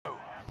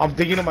I'm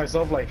thinking to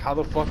myself, like, how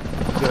the fuck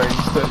did I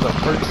used to end up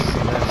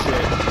purchasing that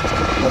shit?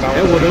 When I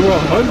Yeah, well, they were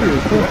 100.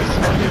 less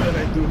money than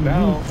I do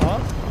now, huh?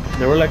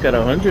 They were like at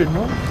 100,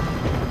 no?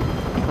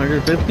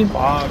 150? The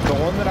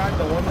one that I would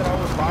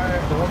buy,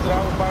 the ones that I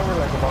would buy were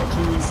like about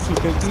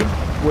 250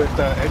 with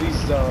Eddie's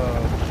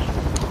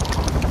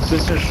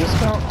sister's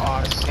discount.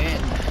 Oh shit.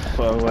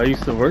 Well, I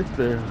used to work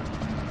there.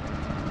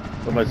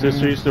 But my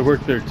sister used to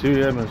work there too.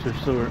 Yeah, my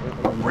sister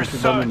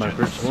bought me my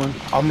first one.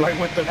 I'm like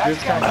with the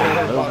discount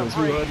there about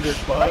 $200.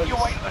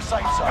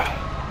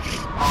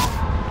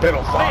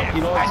 Pero fuck,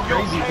 you know it's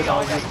crazy because I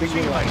was just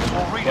thinking like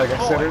I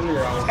said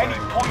earlier, I was like,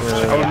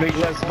 I would make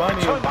less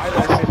money and buy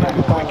that shit like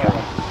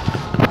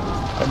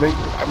I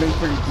make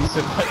pretty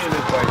decent money and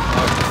it's like,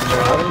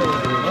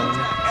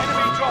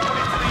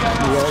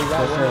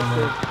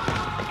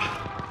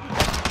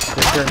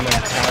 different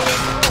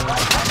mentality.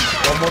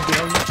 One more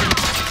behind you.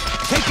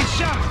 Take a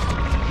shot.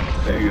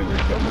 There you go.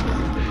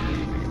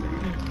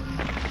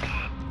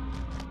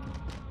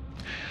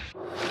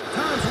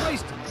 Time's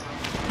wasted.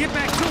 Get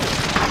back to it.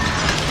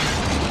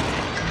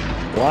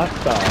 What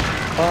the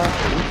fuck?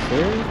 Are you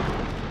serious?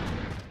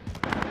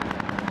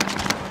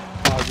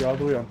 Oh, you're all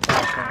the way on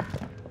top, huh?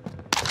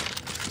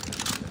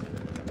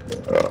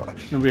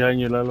 I'm behind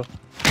you, Lalo.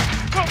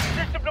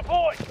 System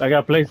deployed. I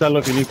got plates,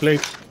 Lalo. Can you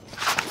plates?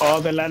 Oh,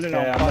 they landed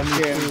on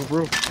fucking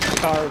roof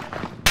car.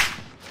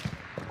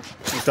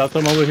 We got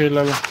some over here,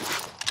 Lalo.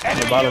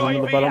 Enemy The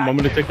bottom. Want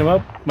me to take them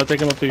up? I'm gonna take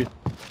them up to you.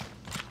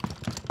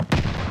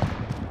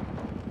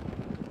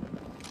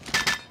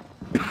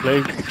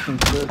 Plates and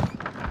shit.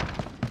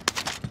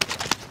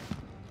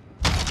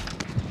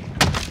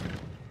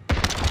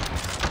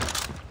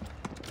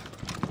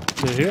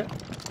 They're here?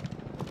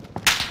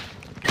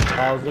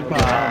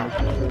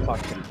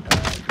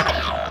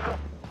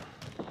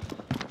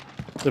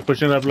 They're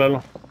pushing up,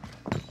 Lalo.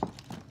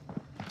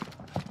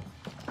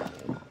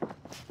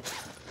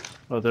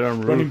 Oh, they're on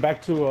roof. Running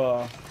back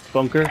to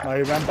Bunker.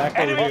 I ran back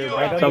over here.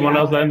 Right Someone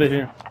else landed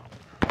here.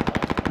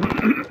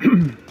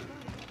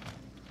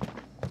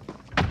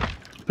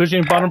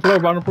 Pushing bottom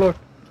floor.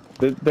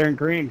 They're in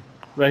green.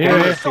 Right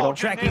here.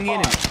 Tracking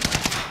enemy.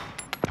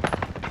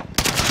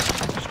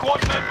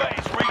 Squad member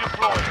is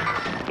redeployed.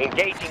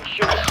 Engaging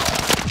shooter.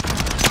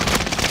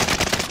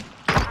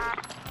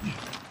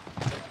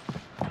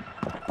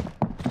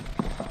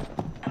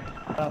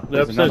 The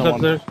upstairs,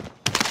 upstairs.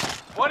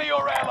 One of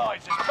your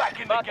allies is back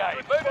in the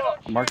game.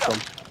 Mark them.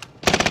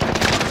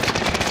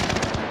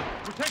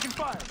 We're taking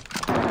fire.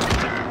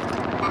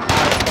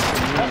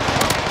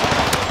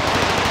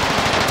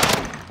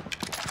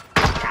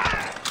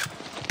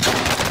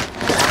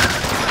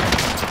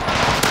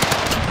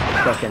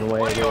 Fucking way,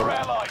 dude. I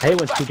hate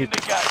when two people.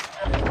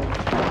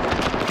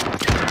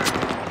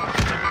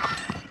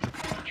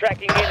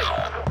 Tracking enemy.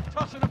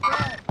 Tossing a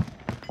flag.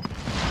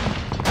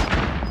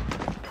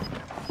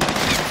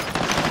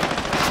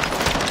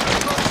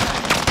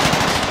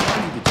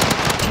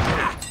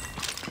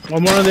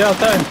 One more on the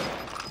outside.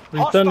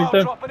 He's done.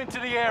 Dropping into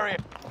the area.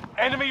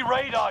 Enemy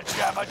radar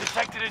jammer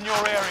detected in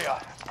your area.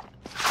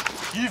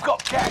 You've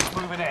got gas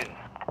moving in.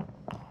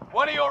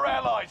 One of your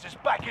allies is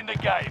back in the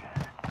game.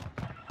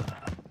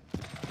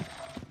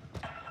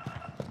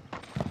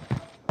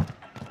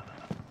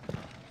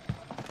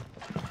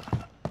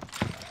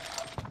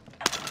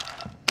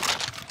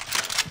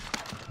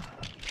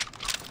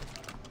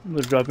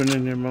 They're dropping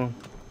in here, Mo.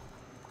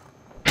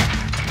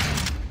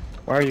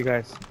 Where are you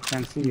guys?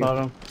 Can't see you.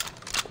 Bottom.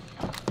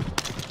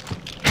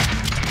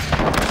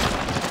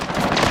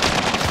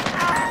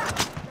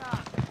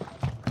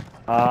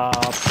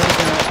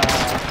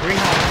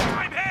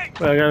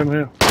 Greenhouse. I got him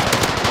here.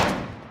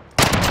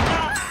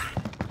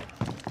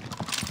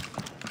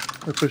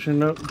 They're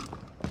pushing up.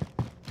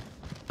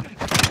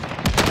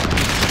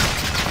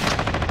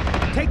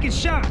 Taking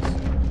shots.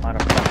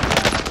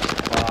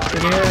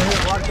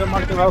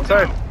 Mark them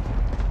outside.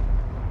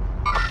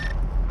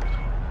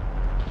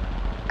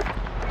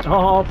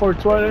 Oh,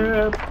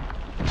 420.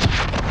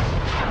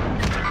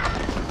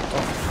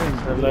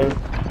 Hello.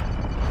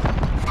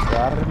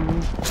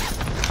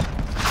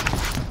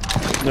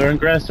 They're in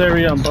grass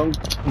area on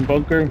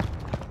bunker.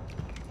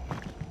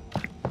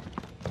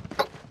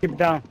 Keep it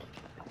down.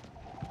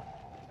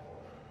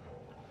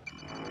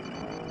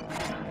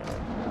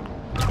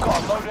 Got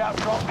a loadout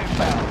drop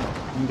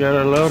inbound. You got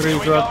a lorry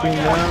dropping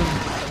down.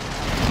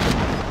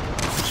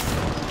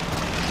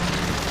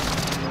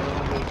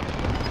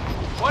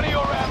 One of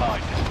your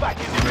allies is back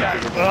in the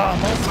game.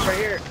 Most right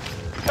here.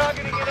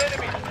 Targeting an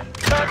enemy.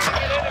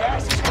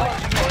 Gas is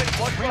closing in.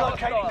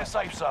 Relocating the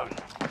safe zone.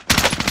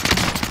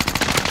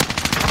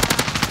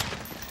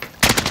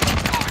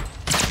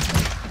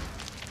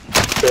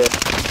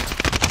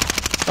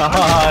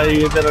 Haha,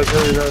 you did a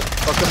good.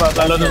 Talk about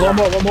that. There's one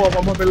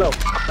more below.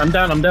 I'm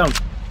down.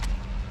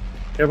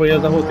 Careful, he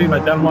has the whole team. I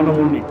down one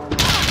only.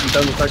 I'm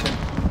down the second.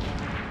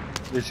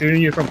 They're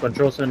shooting you from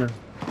control center.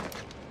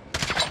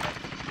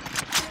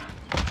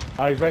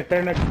 He's right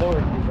there next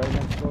door.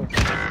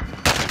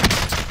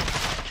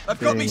 I've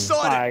got me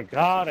sighted. My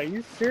God, are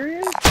you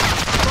serious?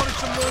 Spotted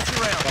some noise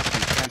around.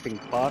 Fucking camping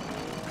spot.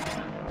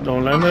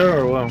 Don't land there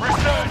or what?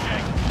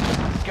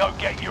 Resurging. Go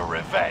get your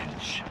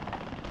revenge.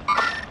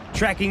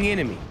 Tracking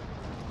enemy.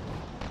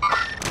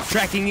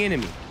 Tracking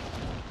enemy.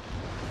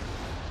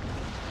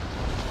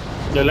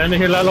 They're landing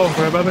here, Lalo,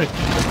 right above me.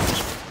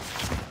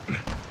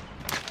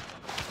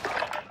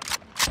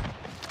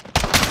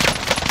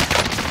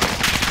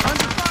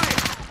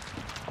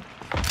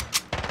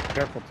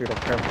 Careful, Tito,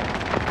 careful.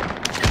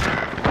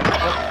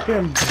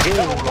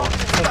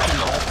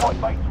 Point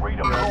mates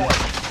redeployed.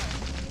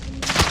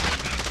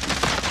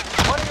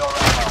 One of your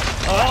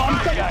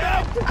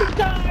allies.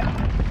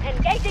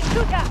 Engaging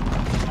shooter.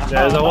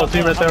 Yeah, there's a whole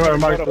team right there where I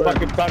marked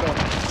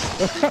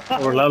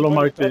it. Or Lalo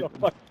marked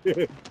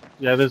it.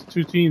 Yeah, there's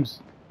 2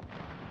 teams.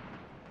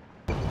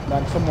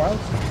 Land somewhere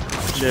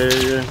else?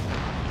 Yeah.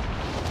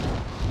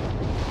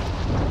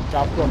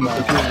 Drop from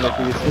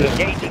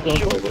Engaging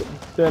shooter.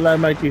 Say hello,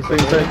 Mikey. Same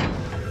thing.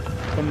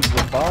 Comes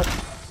the box.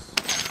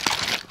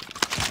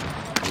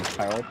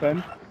 I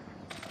open.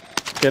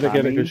 Get it,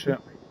 good shit.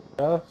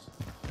 Yes.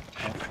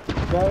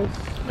 Guys.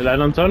 You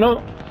land on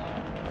tunnel?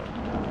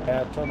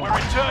 Yeah, tunnel. We're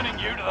returning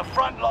you to the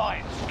front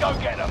lines. Go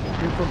get them.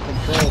 Keep from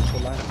control for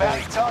land.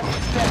 Bounty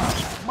targets down.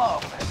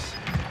 Marvelous.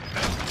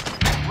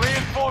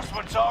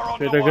 Reinforcements are on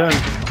the Get a way. gun.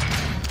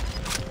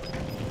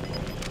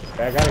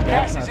 I got a gas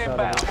Gas is mask out of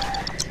inbound.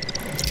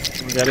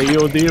 it. We got a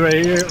EOD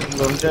right here.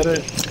 Go get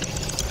it.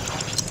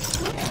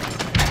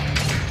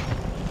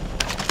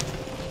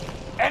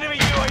 Enemy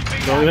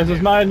UAV No, this is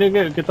active. mine,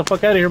 nigga. Get the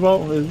fuck out of here,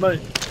 bro. This is mine.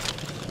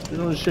 You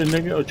know this shit,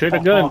 nigga. Oh, trade a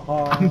gun.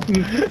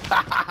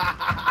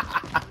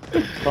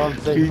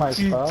 Don't take my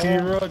stuff.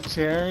 T-Row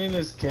sharing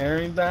is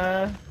carrying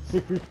that.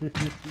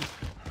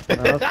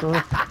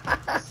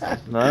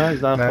 Nah,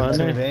 it's not Not funny.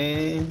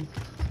 today.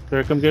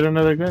 Here, come get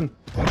another gun.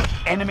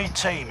 Enemy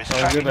team is I'm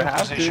tracking gonna your have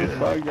position. to.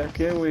 Fuck, I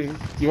can't wait.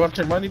 You want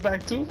your money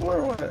back too,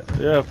 or what?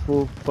 Yeah,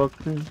 fool.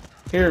 Fucking.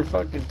 Here,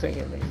 fucking take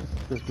it, nigga.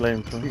 Just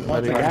blame fool.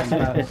 Want the gas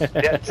mask?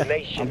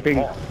 Destination. I'm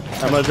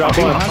gonna drop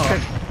one.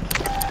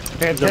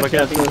 Drop a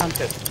gas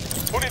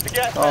mask. Put it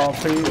together. Oh,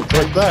 please.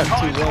 Right back.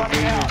 Time's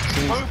running out.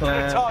 Team's Move to the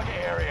plan. target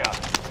area.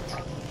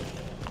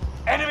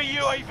 Enemy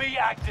UAV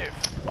active.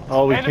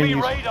 Oh, we Enemy can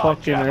use radar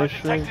fucking jammer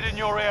airstream. detected in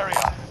your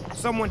area.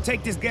 Someone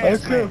take this gas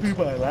That's gonna mask.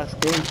 be my last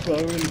game, so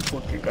I really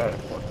fucking gotta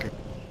fucking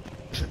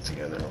shit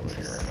together over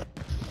here.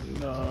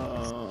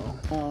 No.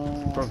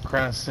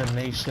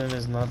 Procrastination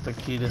is not the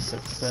key to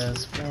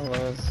success,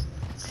 fellas.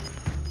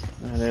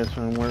 And that's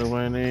when we're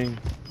winning.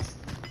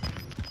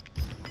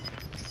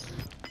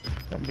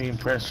 I'm being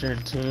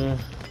pressured too.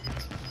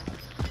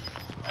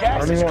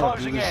 Gas don't is even wanna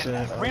closing do this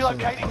in. shit.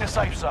 Relocating the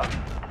safe zone.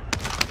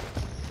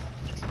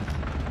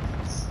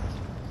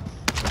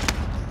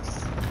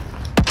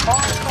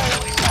 Fire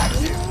sale is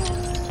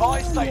active.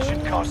 Buy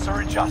station costs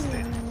are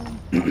adjusted.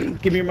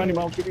 Give me your money,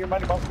 Mom. Give me your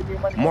money, Mom. Give me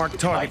your money. Mark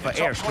target for Make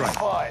the top airstrike.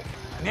 25.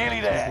 Nearly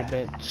You there.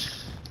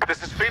 bitch.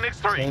 This is Phoenix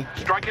 3. Thank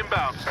you. Strike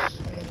inbound.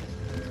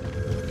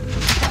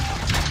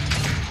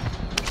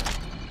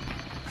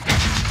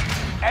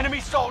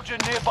 Enemy soldier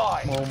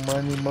nearby. More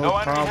money, more No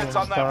enemy problems, hits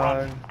on that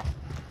run. dog.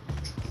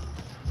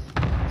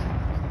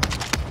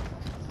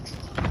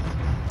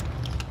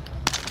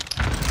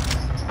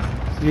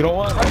 You know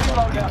what?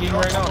 I'm thinking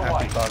right now,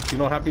 happy thoughts. You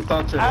know, happy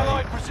thoughts are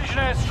Allied like precision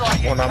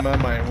airstrike. when I'm at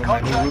my new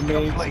Contract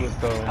roommates complete.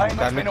 with the Payment's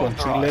Dani been con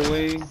Chile, authorized.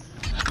 way.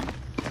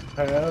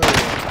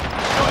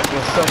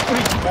 What's up,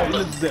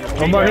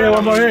 freak? One more here,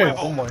 one more here.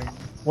 Oh my.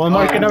 One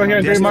market over here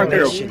on green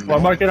marker.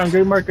 One market on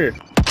green marker.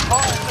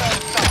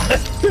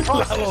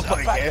 Process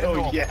like,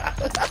 hell yeah.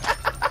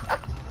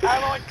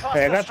 Allied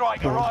cluster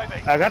strike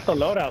arriving. I got the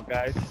loadout,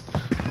 guys.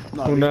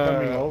 No, he's Una-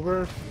 coming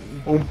over.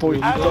 Un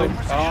pollito. Allied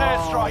precision Oh,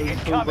 airstrike it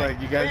feels incoming. like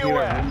you guys need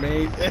Beware. a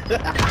roommate.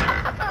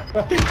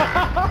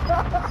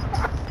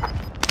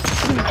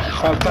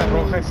 Salsa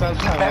roja y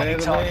salsa Bounty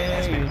target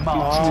has verde. been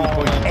marked. Pinche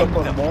pollito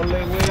con mole,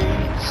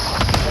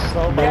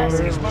 güey. Gas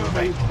is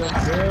moving.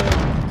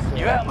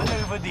 You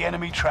outmaneuvered the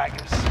enemy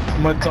trackers.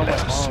 I'm gonna tell my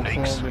Little mom,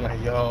 sneaks. so I'll be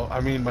like, yo, I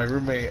mean my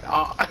roommate.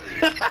 I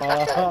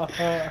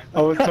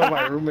would tell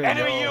my roommate,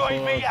 Enemy yo,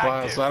 UAV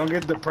active. so I don't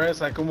get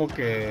depressed. I como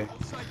que,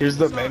 here's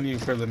the menu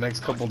for the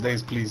next couple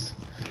days, please.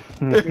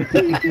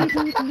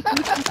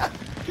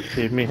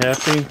 Keep me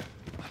happy.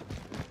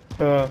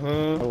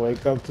 Uh-huh. I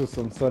wake up to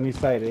some sunny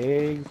side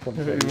eggs. Some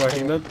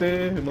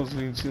Imagínate, unos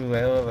pinches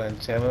huevos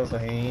rancheros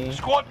ahí.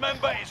 Squad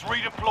member is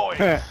redeployed.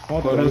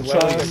 Con un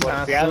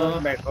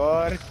chorizazo.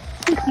 mejor.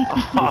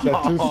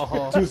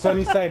 Two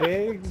sunny side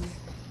eggs.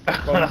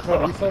 Con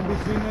chorizo en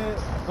between it.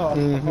 Oh,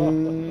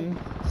 Mhm.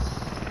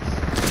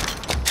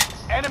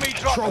 Enemy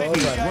dropped in the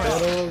gas.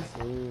 rancheros.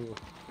 Ooh.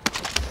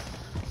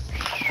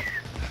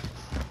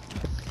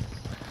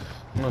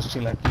 Unos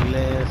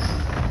chilaquiles.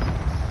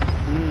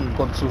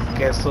 Con su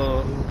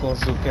queso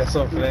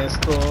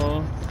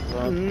fresco.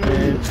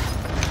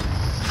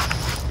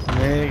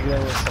 Negro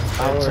with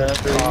some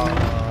ketchup.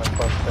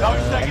 No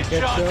second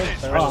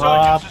chances. Ah,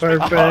 Resurgence has been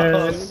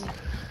perfect.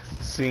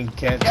 Sin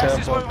Gas ketchup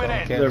is or moving con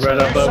in. They're ketchup.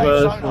 right above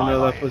us. When they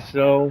left for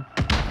show.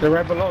 They're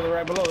right below, they're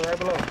right below, they're right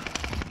below.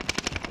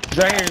 He's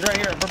right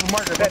here, purple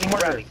marker, purple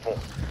marker.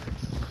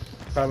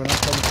 Coming up,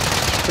 coming.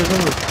 Prison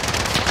roof.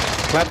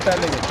 Clap that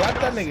nigga. Clap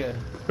that nigga.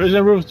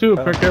 Prison roof too.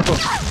 Be careful.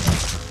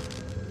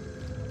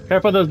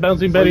 Careful, those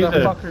bouncing Where betties the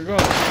there. fucker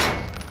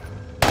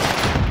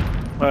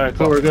go? Alright,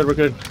 cool. We're good. We're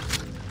good.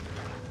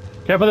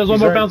 Careful, there's one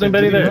more bouncing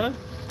betty there.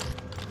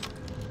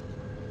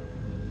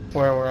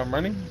 Where I'm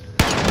running?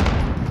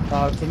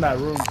 It's in that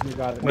room. You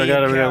got it. We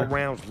got it. We got it.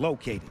 Rounds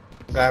located.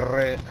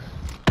 Garre.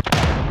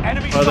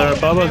 Enemy Oh, there are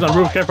soldiers bubbles on nearby.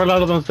 roof. Careful, a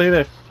lot of them stay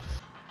there.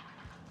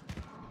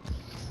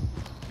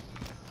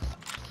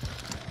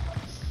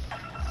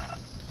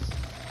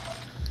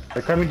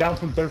 They're coming down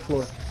from 3rd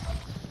floor.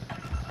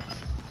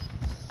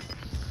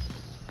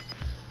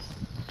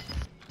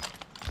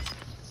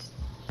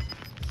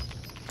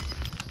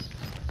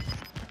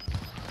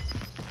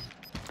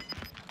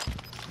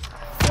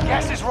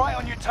 Gas is right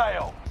on your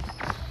tail.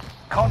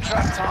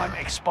 Contract time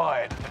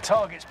expired. The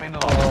target's been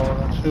lost. Oh,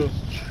 that shit was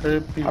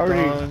trippy,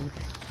 Already- dog.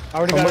 I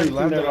already got Somebody everything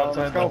landed there.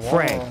 outside the wall.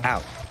 Frag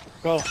out.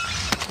 Go.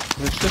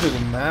 This shit is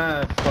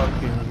mad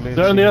fucking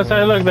They're on the glitchy, outside.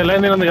 man. Look, they're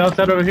landing on the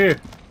outside over here.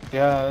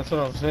 Yeah, that's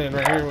what I'm saying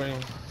right here, Wayne.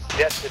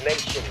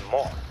 Destination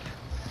marked.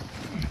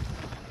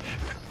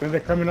 Then they're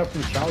coming up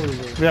from shower room.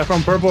 Yeah,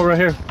 from purple right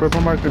here.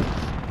 Purple marker.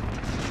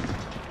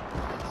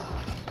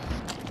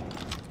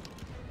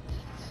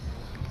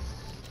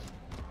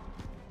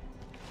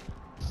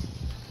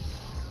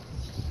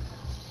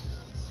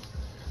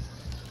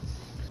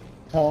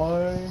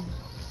 Point.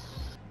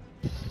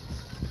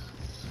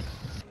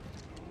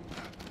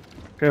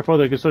 Careful,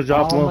 they can still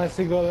drop Oh, one. my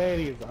single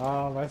ladies.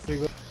 Oh, my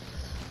single.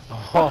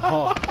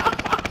 Oh,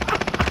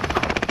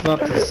 it's not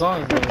the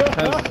song, but it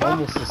has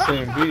almost the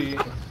same beat.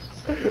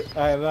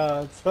 I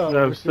know. So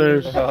They're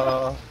upstairs.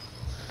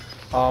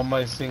 All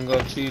my single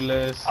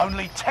chiles.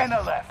 Only 10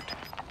 are left.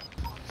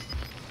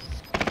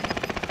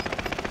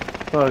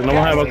 Oh, no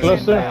one have a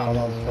cluster?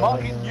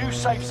 Marking new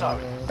safe zone.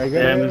 I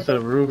got Damn, it. it's a We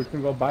roof.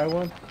 can go buy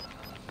one.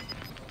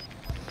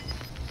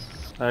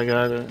 I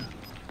got it.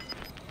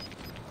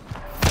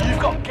 You've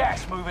got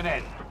gas moving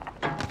in.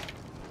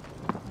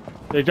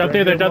 They dropped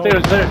here, they dropped here,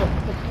 it's there.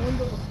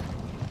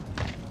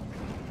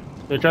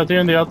 They dropped here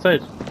on the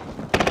outside.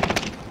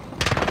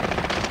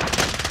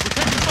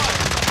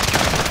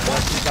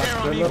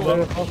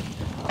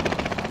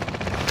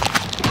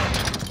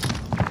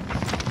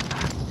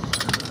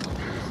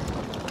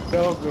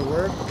 Still good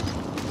work.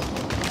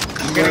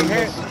 I'm getting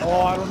hit.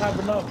 Oh, I don't have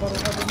enough. I'm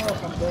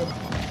dead.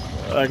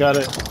 I got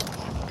it.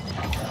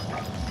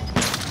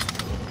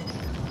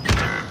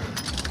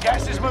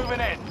 Gas is moving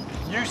in.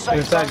 New Get safe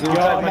inside, zone. get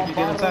inside, I'm Mikey, on get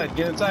bottom. inside,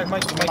 get inside,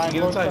 Mikey, get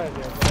inside.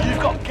 You've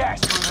got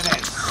gas moving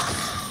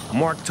in.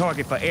 Mark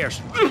target for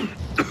airstrike.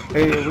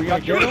 Hey, are we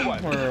gonna get him, or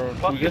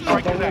we get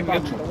Don't him? worry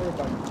about Don't worry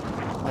about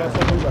it. That's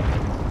what we got.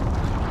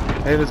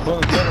 Hey, let's go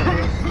and get him.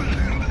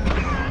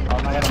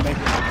 I'm not gonna make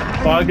it.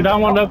 Oh, get that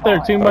one up there,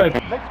 team wipe.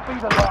 Let's be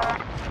the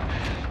last.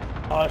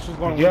 Oh, she's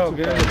going Yo, way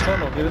too get in the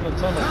tunnel, get in the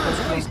tunnel.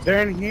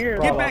 They're in here.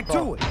 Get back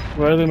to it.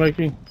 Where are they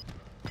making?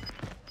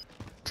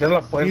 Cierra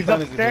la puerta, He's ni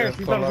que upstairs. quieras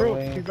He's on colar, roof.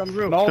 güey. He's on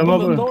roof. Come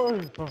up here.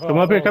 Come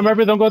up here, come up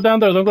here. Don't go down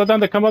there. Don't go down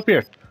there. Come up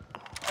here.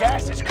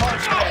 Gas is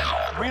closing in.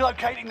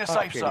 Relocating the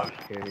safe zone.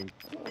 You've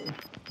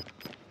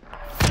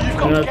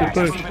got Yeah, gas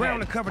push. moving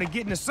Ground in. to cover to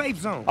get in the safe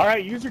zone. All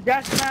right, use your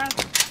gas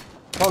mask.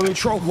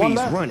 Trophies One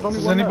left. running. Only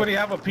Does one anybody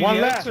left. have a One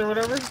PDX left. or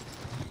whatever?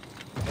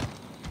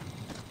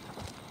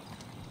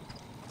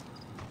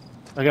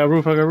 I got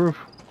roof, I got roof.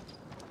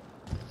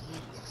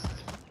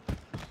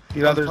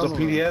 You know, there's a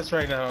PDS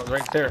right now,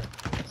 right there.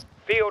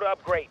 Field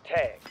upgrade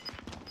tag.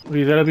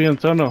 We gotta be in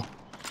tunnel.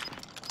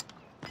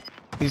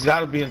 He's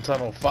got to be in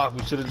tunnel. Fuck,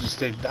 we should have just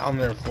stayed down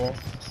there, fool.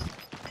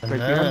 Right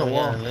there on the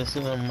wall.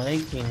 Listen to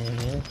Mikey,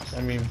 nigga.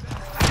 I mean,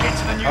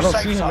 Into the new I don't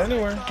safe see him zone.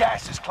 anywhere.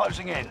 Gas is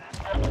closing in.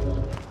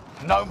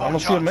 No more I don't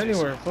see him chances.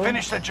 anywhere, fool.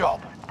 Finish the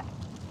job.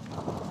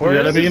 Where You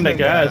gotta is be this in the nigga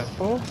gas. at,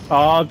 fool?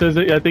 Oh, I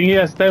think he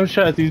has stem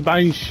shots. He's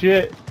buying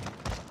shit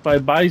by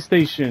buy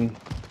station.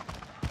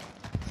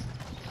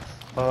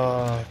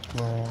 No.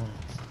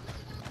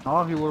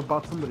 Oh, he would have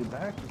bought somebody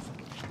back.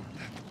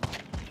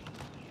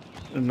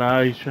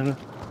 Nah, he shouldn't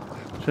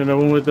have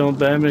went with no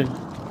damage.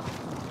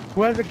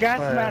 Who has a gas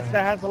mask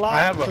that has a lot?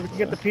 I have so a- we can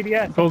get the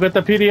PDS. Go get the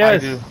I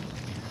PDS. do.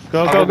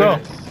 Go, I'll go, get go.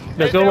 it.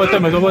 Let's go with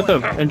them. Let's go with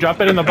them. And drop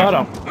it in the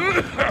bottom.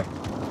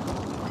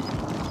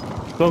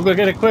 Go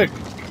get it quick.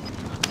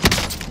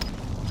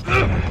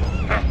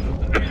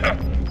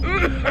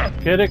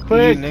 Get it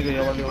quick. Nigga,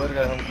 yo valió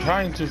verga. I'm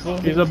trying to, fool.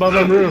 He's above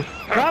the roof.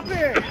 Drop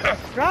it!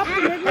 Drop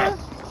it, nigga!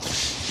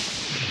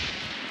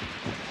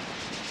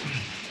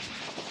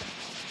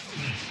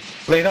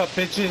 Played up,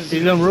 bitches.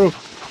 He's on roof.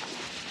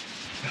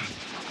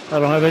 I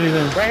don't have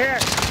anything. Right here!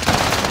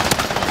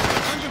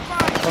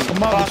 Fuck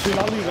him up, shoot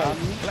all you guys.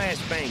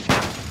 Flashbang.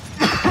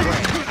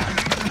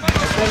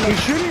 He's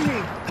shooting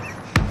me!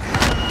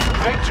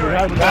 Victory.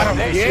 Got him.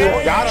 This Yeah, is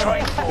what got you him.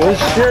 trained for. Good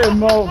shit,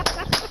 Mo.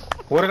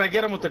 What did I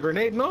get him with the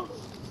grenade, no?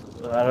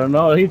 I don't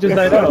know. He just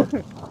died out.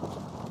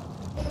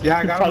 Yeah,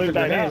 I got him Probably with the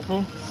died grenade, out.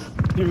 fool.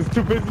 He was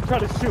too busy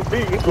trying to shoot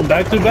me. From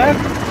back to back?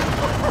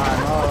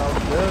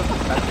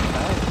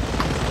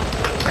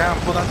 Damn,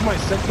 fool, that's my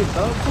second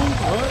dub, fool.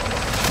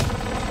 What?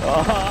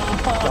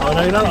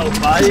 No, you're not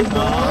a body,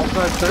 That's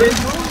not third,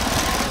 no?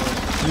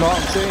 No,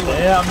 I'm saying, like,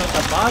 Yeah, I'm not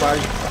the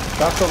body.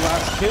 that's the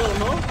last kill,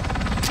 no?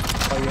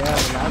 Oh yeah,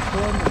 the last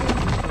one.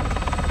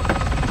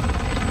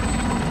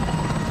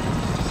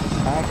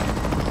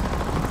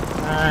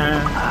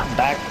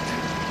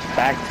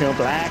 Back to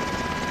black.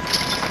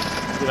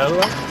 The other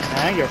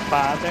one? Your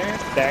father,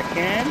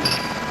 second.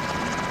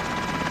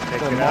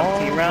 Pick it up,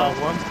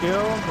 T-Round. One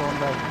kill, one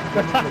that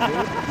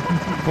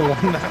The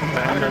one that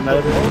mattered the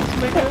Another most,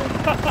 nigga?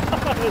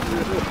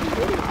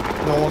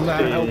 The one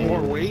that held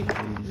more weight?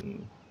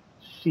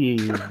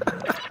 Shit.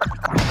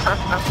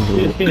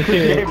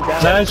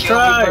 Nice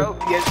try.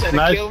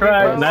 Nice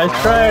try. Nice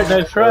try.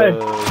 Nice try.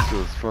 This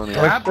was funny.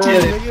 Clap to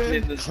it,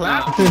 nigga.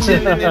 Clap to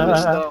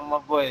it. my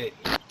boy.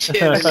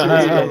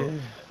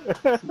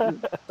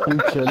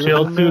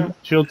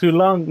 Chill too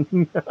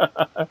long.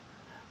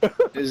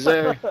 Yes,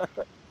 sir.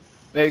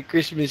 Merry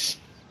Christmas.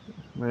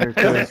 Merry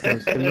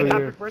Christmas.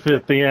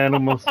 50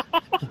 animals.